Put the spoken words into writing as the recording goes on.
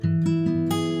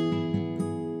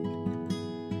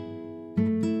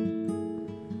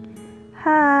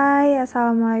Hai,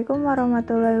 Assalamualaikum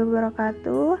warahmatullahi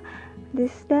wabarakatuh. This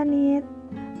is Danit.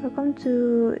 Welcome to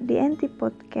the NT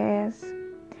Podcast.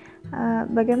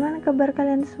 Bagaimana kabar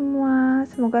kalian semua?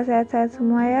 Semoga sehat-sehat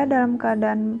semua ya dalam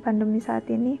keadaan pandemi saat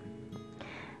ini.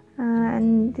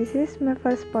 And this is my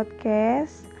first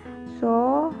podcast.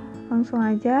 So, langsung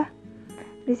aja.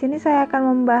 Di sini saya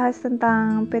akan membahas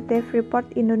tentang PT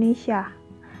Freeport Indonesia.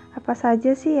 Apa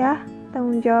saja sih ya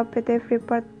tanggung jawab PT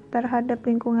Freeport terhadap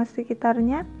lingkungan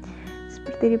sekitarnya,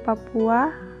 seperti di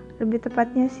Papua, lebih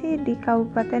tepatnya sih di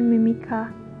Kabupaten Mimika.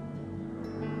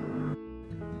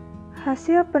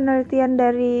 Hasil penelitian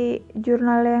dari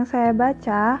jurnal yang saya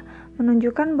baca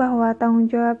menunjukkan bahwa tanggung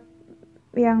jawab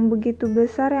yang begitu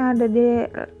besar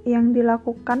yang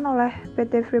dilakukan oleh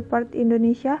PT Freeport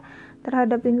Indonesia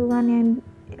terhadap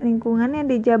lingkungan yang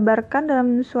dijabarkan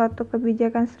dalam suatu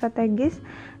kebijakan strategis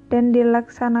dan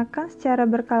dilaksanakan secara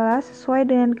berkala sesuai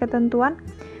dengan ketentuan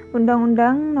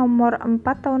Undang-Undang Nomor 4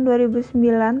 Tahun 2009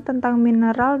 tentang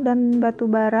mineral dan batu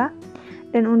bara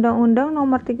dan Undang-Undang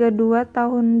Nomor 32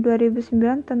 Tahun 2009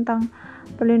 tentang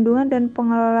perlindungan dan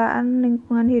pengelolaan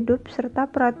lingkungan hidup serta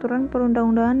peraturan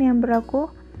perundang-undangan yang berlaku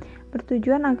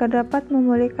bertujuan agar dapat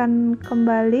memulihkan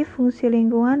kembali fungsi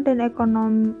lingkungan dan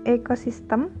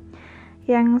ekosistem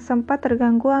yang sempat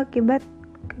terganggu akibat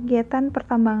kegiatan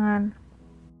pertambangan.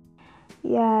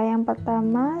 Ya, yang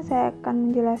pertama saya akan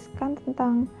menjelaskan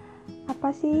tentang apa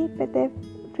sih PT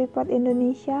Freeport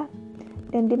Indonesia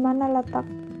dan di mana letak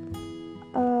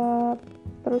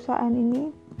perusahaan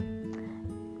ini.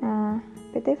 Nah,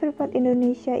 PT Freeport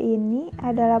Indonesia ini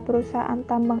adalah perusahaan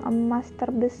tambang emas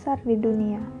terbesar di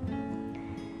dunia.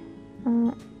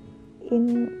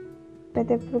 PT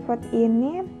Freeport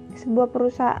ini sebuah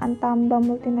perusahaan tambang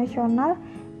multinasional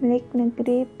milik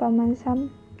negeri Paman Sam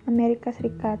Amerika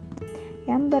Serikat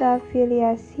yang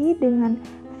berafiliasi dengan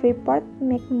Freeport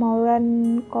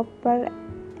McMoran Copper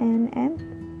and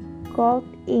Gold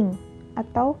Inc.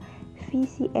 atau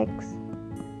VCX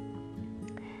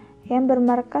yang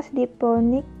bermarkas di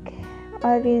Phoenix,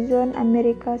 Arizona,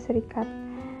 Amerika Serikat.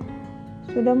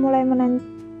 Sudah mulai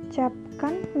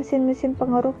menancapkan mesin-mesin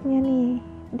pengeruknya nih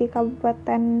di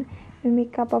Kabupaten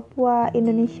Mimika, Papua,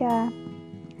 Indonesia,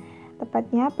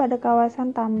 tepatnya pada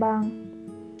kawasan tambang.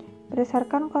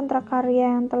 Berdasarkan kontrak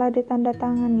karya yang telah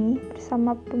ditandatangani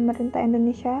bersama pemerintah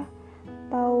Indonesia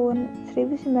tahun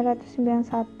 1991,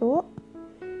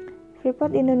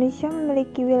 Freeport Indonesia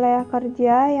memiliki wilayah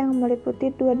kerja yang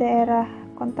meliputi dua daerah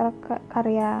kontrak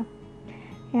karya.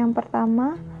 Yang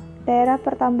pertama, daerah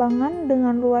pertambangan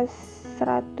dengan luas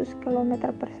 100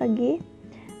 km persegi,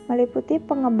 meliputi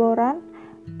pengeboran,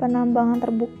 penambangan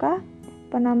terbuka,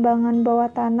 penambangan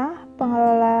bawah tanah,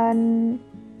 pengelolaan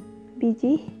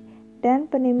biji, dan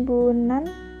penimbunan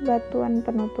batuan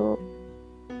penutup.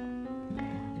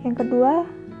 Yang kedua,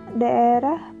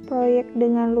 daerah proyek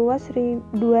dengan luas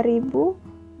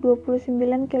 2029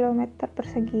 km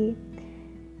persegi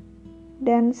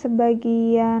dan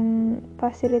sebagian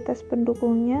fasilitas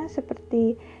pendukungnya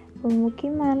seperti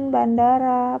pemukiman,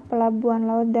 bandara, pelabuhan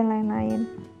laut, dan lain-lain.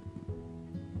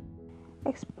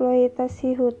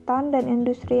 Eksploitasi hutan dan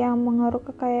industri yang mengeruk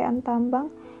kekayaan tambang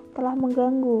telah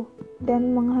mengganggu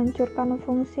dan menghancurkan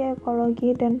fungsi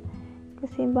ekologi dan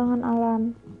keseimbangan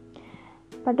alam.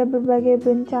 Pada berbagai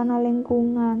bencana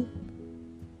lingkungan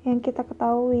yang kita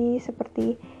ketahui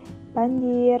seperti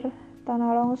banjir,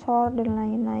 tanah longsor, dan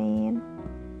lain-lain.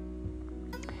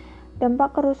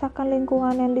 Dampak kerusakan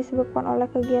lingkungan yang disebabkan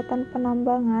oleh kegiatan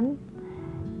penambangan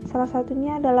salah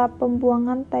satunya adalah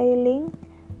pembuangan tailing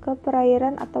ke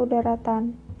perairan atau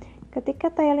daratan.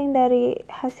 Ketika tailing dari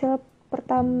hasil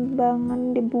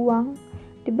pertambangan dibuang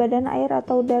di badan air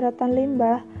atau daratan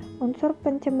limbah, unsur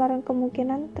pencemaran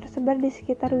kemungkinan tersebar di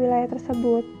sekitar wilayah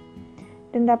tersebut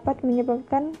dan dapat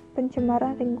menyebabkan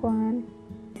pencemaran lingkungan.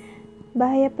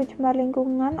 Bahaya pencemar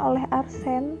lingkungan oleh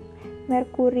arsen,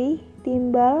 merkuri,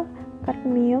 timbal,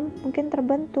 kadmium mungkin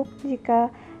terbentuk jika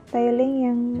tailing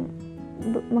yang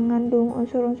mengandung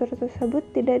unsur-unsur tersebut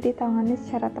tidak ditangani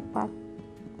secara tepat.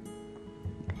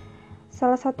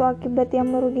 Salah satu akibat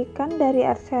yang merugikan dari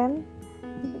arsen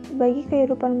bagi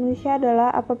kehidupan manusia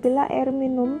adalah apabila air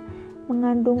minum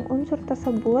mengandung unsur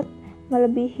tersebut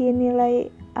melebihi nilai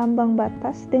ambang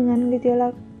batas dengan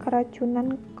gejala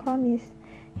keracunan kronis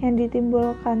yang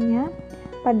ditimbulkannya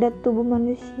pada tubuh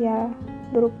manusia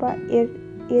berupa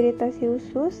iritasi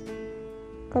usus,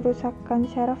 kerusakan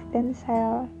syaraf dan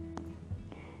sel.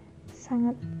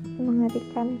 Sangat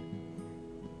mengerikan.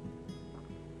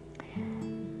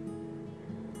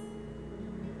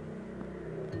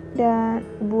 Dan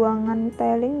buangan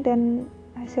tailing dan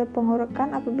Hasil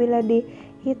pengurukan apabila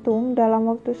dihitung dalam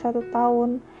waktu 1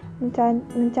 tahun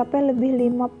mencapai lebih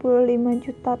 55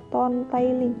 juta ton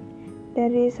tiling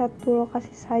dari satu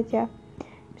lokasi saja.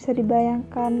 Bisa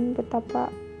dibayangkan betapa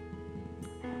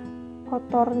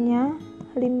kotornya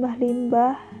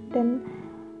limbah-limbah dan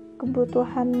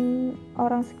kebutuhan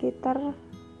orang sekitar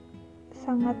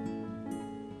sangat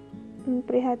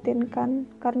memprihatinkan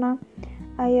karena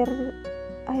air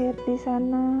di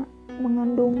sana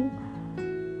mengandung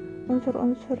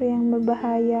unsur-unsur yang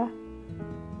berbahaya.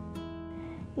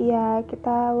 Ya,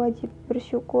 kita wajib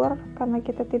bersyukur karena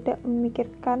kita tidak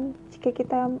memikirkan jika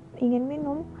kita ingin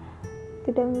minum,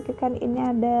 tidak memikirkan ini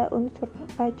ada unsur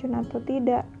racun atau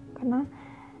tidak, karena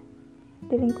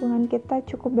di lingkungan kita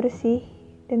cukup bersih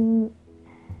dan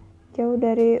jauh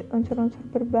dari unsur-unsur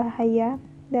berbahaya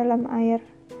dalam air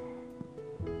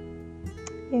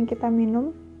yang kita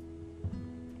minum.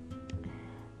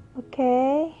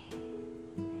 Oke,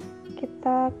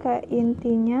 kita ke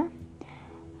intinya.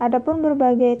 Adapun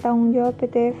berbagai tanggung jawab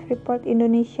PT Freeport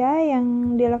Indonesia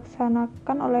yang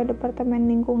dilaksanakan oleh Departemen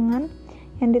Lingkungan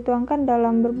yang dituangkan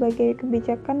dalam berbagai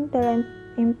kebijakan dalam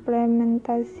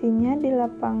implementasinya di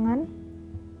lapangan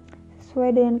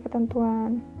sesuai dengan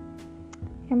ketentuan.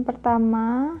 Yang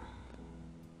pertama,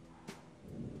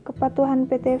 kepatuhan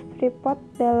PT Freeport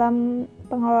dalam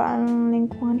pengelolaan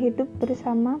lingkungan hidup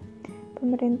bersama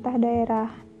pemerintah daerah.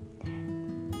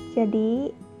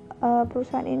 Jadi,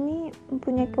 perusahaan ini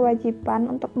mempunyai kewajiban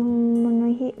untuk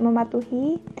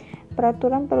mematuhi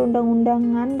peraturan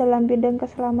perundang-undangan dalam bidang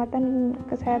keselamatan dan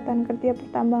kesehatan kerja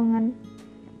pertambangan,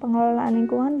 pengelolaan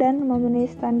lingkungan, dan memenuhi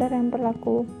standar yang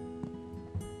berlaku.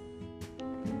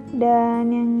 Dan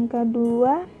yang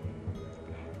kedua,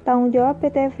 tanggung jawab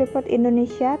PT Freeport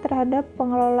Indonesia terhadap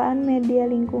pengelolaan media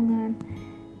lingkungan.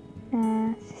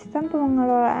 Nah, sistem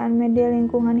pengelolaan media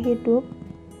lingkungan hidup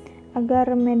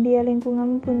agar media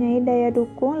lingkungan mempunyai daya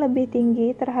dukung lebih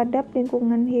tinggi terhadap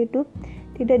lingkungan hidup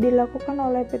tidak dilakukan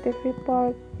oleh PT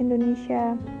Freeport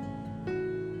Indonesia.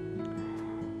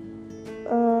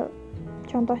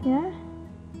 Contohnya,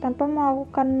 tanpa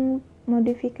melakukan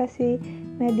modifikasi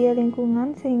media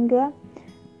lingkungan sehingga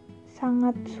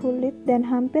sangat sulit dan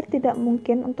hampir tidak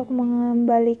mungkin untuk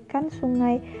mengembalikan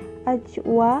Sungai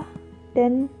Ajwa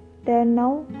dan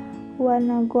Danau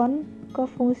Wanagon ke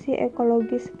fungsi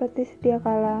ekologis seperti sedia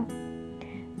kala.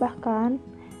 Bahkan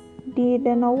di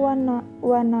Danau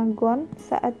Wanagon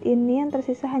saat ini yang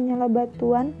tersisa hanyalah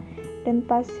batuan dan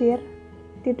pasir,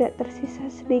 tidak tersisa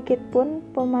sedikit pun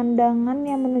pemandangan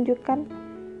yang menunjukkan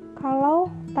kalau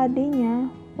tadinya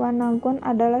Wanagon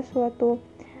adalah suatu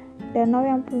danau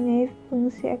yang mempunyai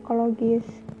fungsi ekologis.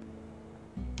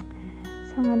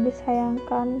 Sangat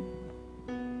disayangkan.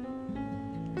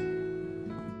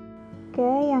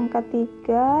 Oke, yang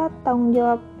ketiga, tanggung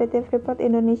jawab PT Freeport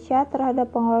Indonesia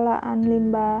terhadap pengelolaan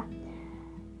limbah.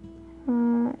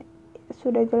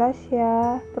 Sudah jelas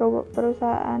ya,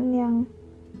 perusahaan yang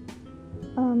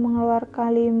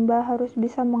mengeluarkan limbah harus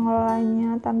bisa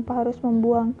mengelolanya tanpa harus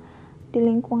membuang di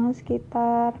lingkungan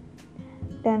sekitar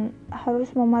dan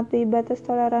harus mematuhi batas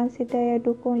toleransi daya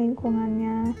dukung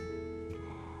lingkungannya.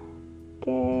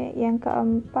 Oke, yang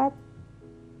keempat,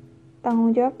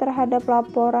 tanggung jawab terhadap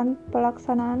laporan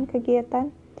pelaksanaan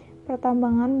kegiatan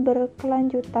pertambangan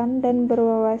berkelanjutan dan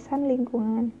berwawasan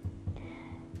lingkungan.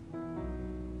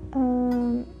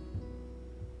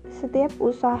 Setiap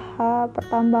usaha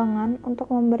pertambangan untuk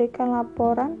memberikan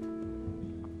laporan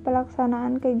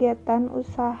pelaksanaan kegiatan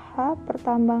usaha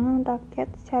pertambangan rakyat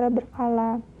secara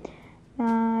berkala.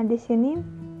 Nah, di sini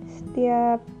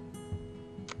setiap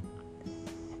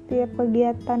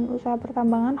kegiatan usaha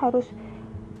pertambangan harus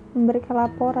memberikan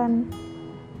laporan.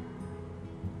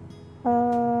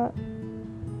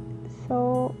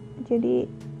 Jadi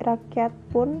rakyat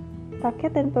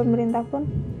dan pemerintah pun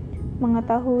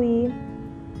mengetahui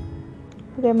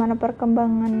bagaimana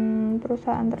perkembangan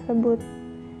perusahaan tersebut,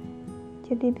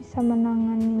 jadi bisa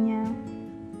menanganinya.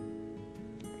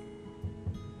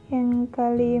 Yang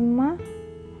kelima,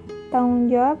 tanggung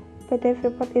jawab PT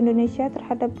Freeport Indonesia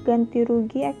terhadap ganti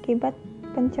rugi akibat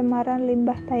pencemaran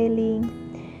limbah tiling.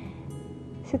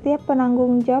 Setiap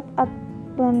penanggung jawab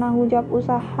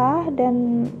usaha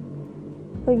dan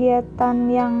kegiatan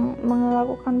yang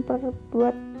melakukan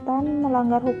perbuatan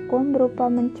melanggar hukum berupa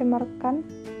mencemarkan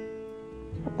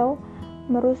atau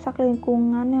merusak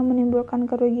lingkungan yang menimbulkan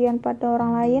kerugian pada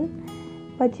orang lain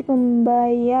wajib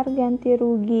membayar ganti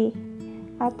rugi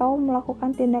atau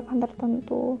melakukan tindakan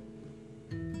tertentu.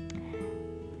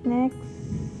 Next,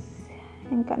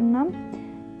 yang keenam,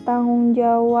 tanggung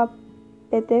jawab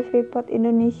PT Freeport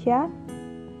Indonesia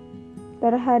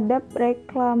terhadap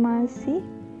reklamasi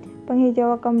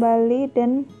penghijauan kembali,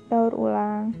 dan daur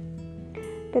ulang.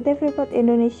 PT Freeport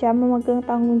Indonesia memegang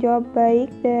tanggung jawab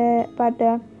baik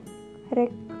pada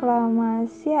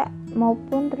reklamasi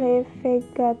maupun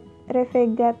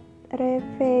revegetasi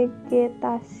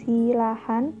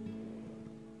lahan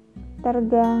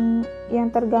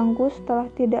yang terganggu setelah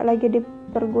tidak lagi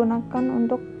dipergunakan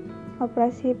untuk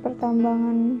operasi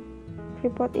pertambangan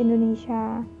Freeport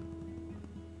Indonesia.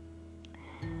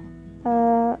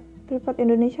 Freeport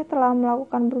Indonesia telah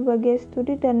melakukan berbagai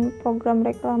studi dan program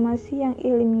reklamasi yang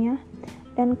ilmiah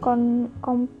dan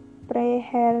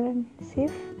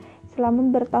komprehensif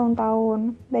selama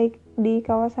bertahun-tahun, baik di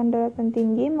kawasan daratan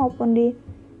tinggi maupun di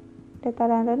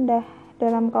dataran rendah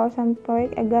dalam kawasan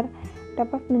proyek agar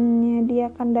dapat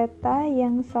menyediakan data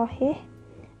yang sahih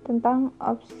tentang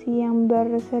opsi yang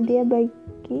bersedia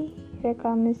bagi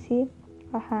reklamasi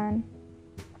lahan.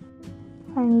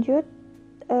 Lanjut,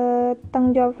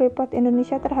 tanggung jawab Freeport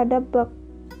Indonesia terhadap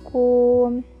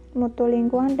baku mutu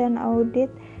lingkungan dan audit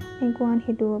lingkungan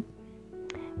hidup.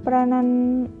 Peranan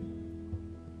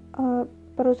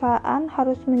perusahaan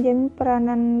harus menjamin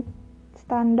peranan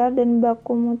standar dan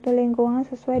baku mutu lingkungan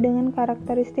sesuai dengan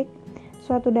karakteristik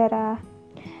suatu daerah.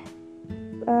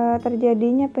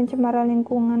 Terjadinya pencemaran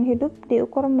lingkungan hidup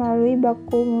diukur melalui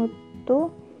baku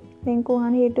mutu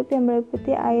lingkungan hidup yang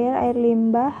meliputi air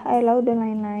limbah, air laut, dan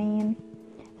lain-lain,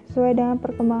 sesuai dengan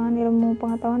perkembangan ilmu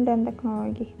pengetahuan dan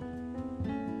teknologi.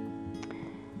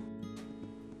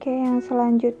 Oke, yang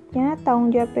selanjutnya tanggung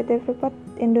jawab PT Freeport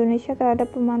Indonesia terhadap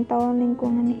pemantauan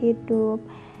lingkungan hidup.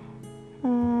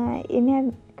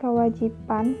 Ini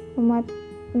kewajiban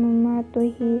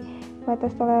mematuhi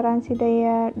batas toleransi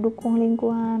daya dukung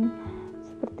lingkungan,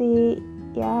 seperti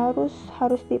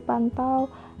harus dipantau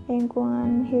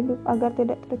lingkungan hidup agar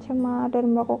tidak tercemar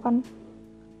dan melakukan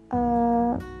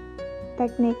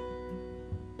teknik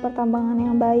pertambangan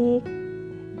yang baik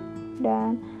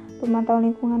dan pemantauan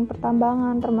lingkungan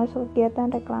pertambangan termasuk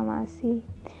kegiatan reklamasi.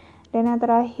 Dan yang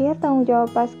terakhir, tanggung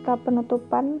jawab pasca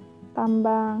penutupan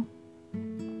tambang.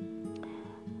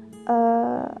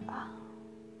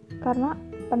 Karena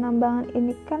penambangan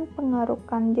ini kan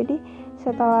pengarukan, jadi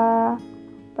setelah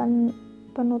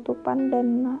penutupan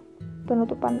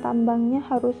tambangnya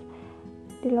harus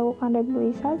dilakukan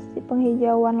rehabilitasi,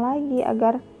 penghijauan lagi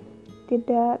agar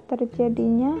tidak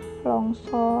terjadinya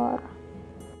longsor.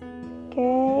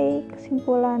 Oke,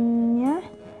 kesimpulan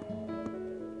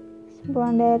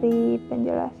dari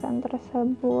penjelasan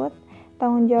tersebut,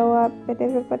 tanggung jawab PT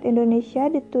Freeport Indonesia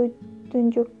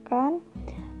ditunjukkan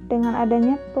dengan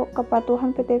adanya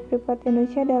kepatuhan PT Freeport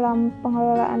Indonesia dalam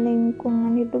pengelolaan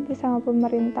lingkungan hidup bersama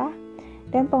pemerintah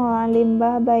dan pengelolaan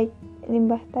limbah, baik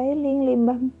limbah tiling,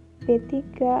 limbah B3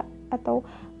 atau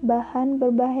bahan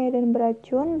berbahaya dan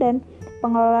beracun, dan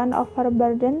pengelolaan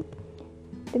overburden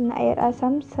dan air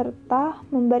asam, serta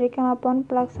memberikan laporan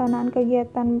pelaksanaan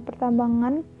kegiatan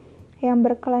pertambangan yang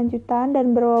berkelanjutan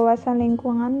dan berwawasan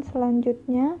lingkungan.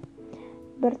 Selanjutnya,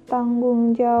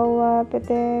 bertanggung jawab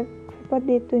PT Freeport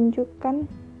ditunjukkan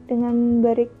dengan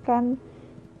memberikan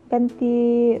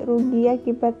ganti rugi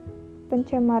akibat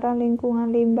pencemaran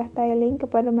lingkungan limbah tiling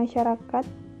kepada masyarakat,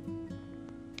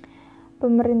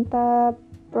 pemerintah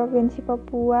Provinsi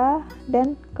Papua,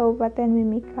 dan Kabupaten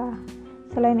Mimika.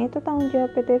 Selain itu, tanggung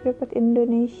jawab PT Freeport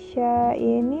Indonesia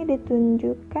ini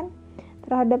ditunjukkan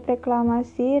terhadap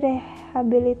reklamasi,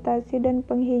 rehabilitasi, dan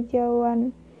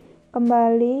penghijauan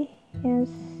kembali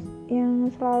yang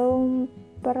selalu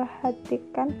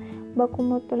memperhatikan baku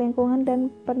mutu lingkungan dan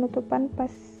penutupan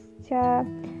pasca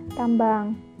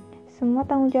tambang. Semua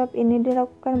tanggung jawab ini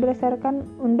dilakukan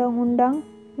berdasarkan Undang-Undang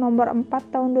Nomor 4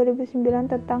 Tahun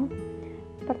 2009 tentang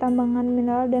pertambangan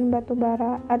mineral dan batu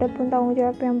bara. Adapun tanggung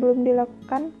jawab yang belum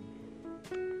dilakukan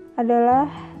adalah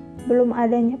belum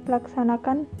adanya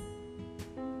pelaksanaan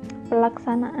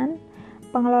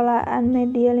pengelolaan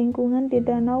media lingkungan di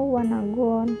Danau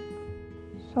Wanagon.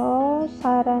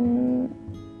 Saran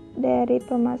dari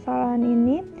permasalahan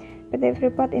ini, PT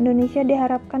Freeport Indonesia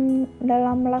diharapkan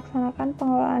dalam melaksanakan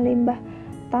pengelolaan limbah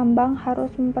tambang harus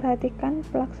memperhatikan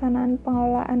pelaksanaan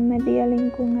pengelolaan media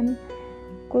lingkungan,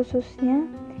 khususnya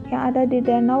yang ada di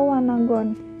Danau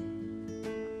Wanagon,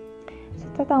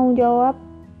 serta tanggung jawab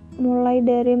mulai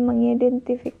dari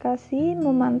mengidentifikasi,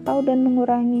 memantau, dan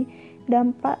mengurangi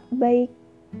dampak baik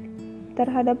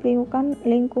terhadap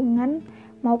lingkungan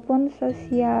maupun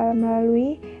sosial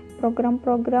melalui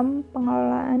program-program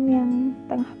pengelolaan yang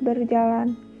tengah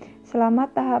berjalan selama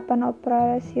tahapan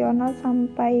operasional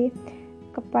sampai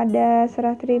kepada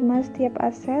serah terima setiap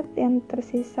aset yang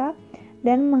tersisa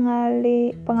dan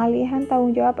pengalihan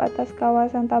tanggung jawab atas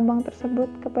kawasan tambang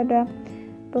tersebut kepada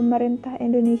pemerintah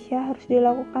Indonesia harus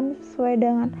dilakukan sesuai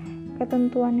dengan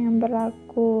ketentuan yang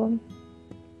berlaku.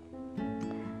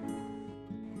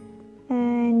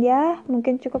 Dan ya,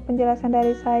 mungkin cukup penjelasan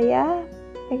dari saya.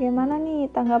 Bagaimana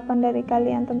nih tanggapan dari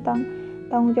kalian tentang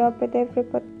tanggung jawab PT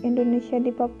Freeport Indonesia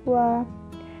di Papua?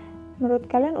 Menurut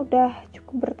kalian udah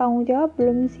cukup bertanggung jawab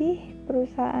belum sih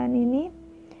perusahaan ini?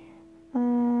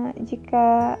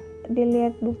 Jika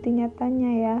dilihat bukti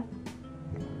nyatanya ya,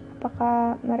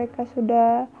 apakah mereka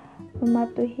sudah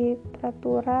mematuhi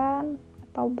peraturan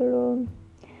atau belum?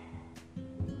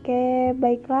 Oke,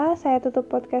 baiklah, saya tutup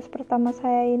podcast pertama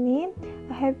saya ini.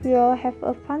 I hope you all have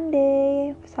a fun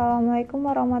day. Wassalamualaikum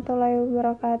warahmatullahi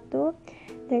wabarakatuh.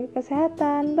 Jaga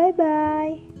kesehatan.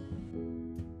 Bye-bye.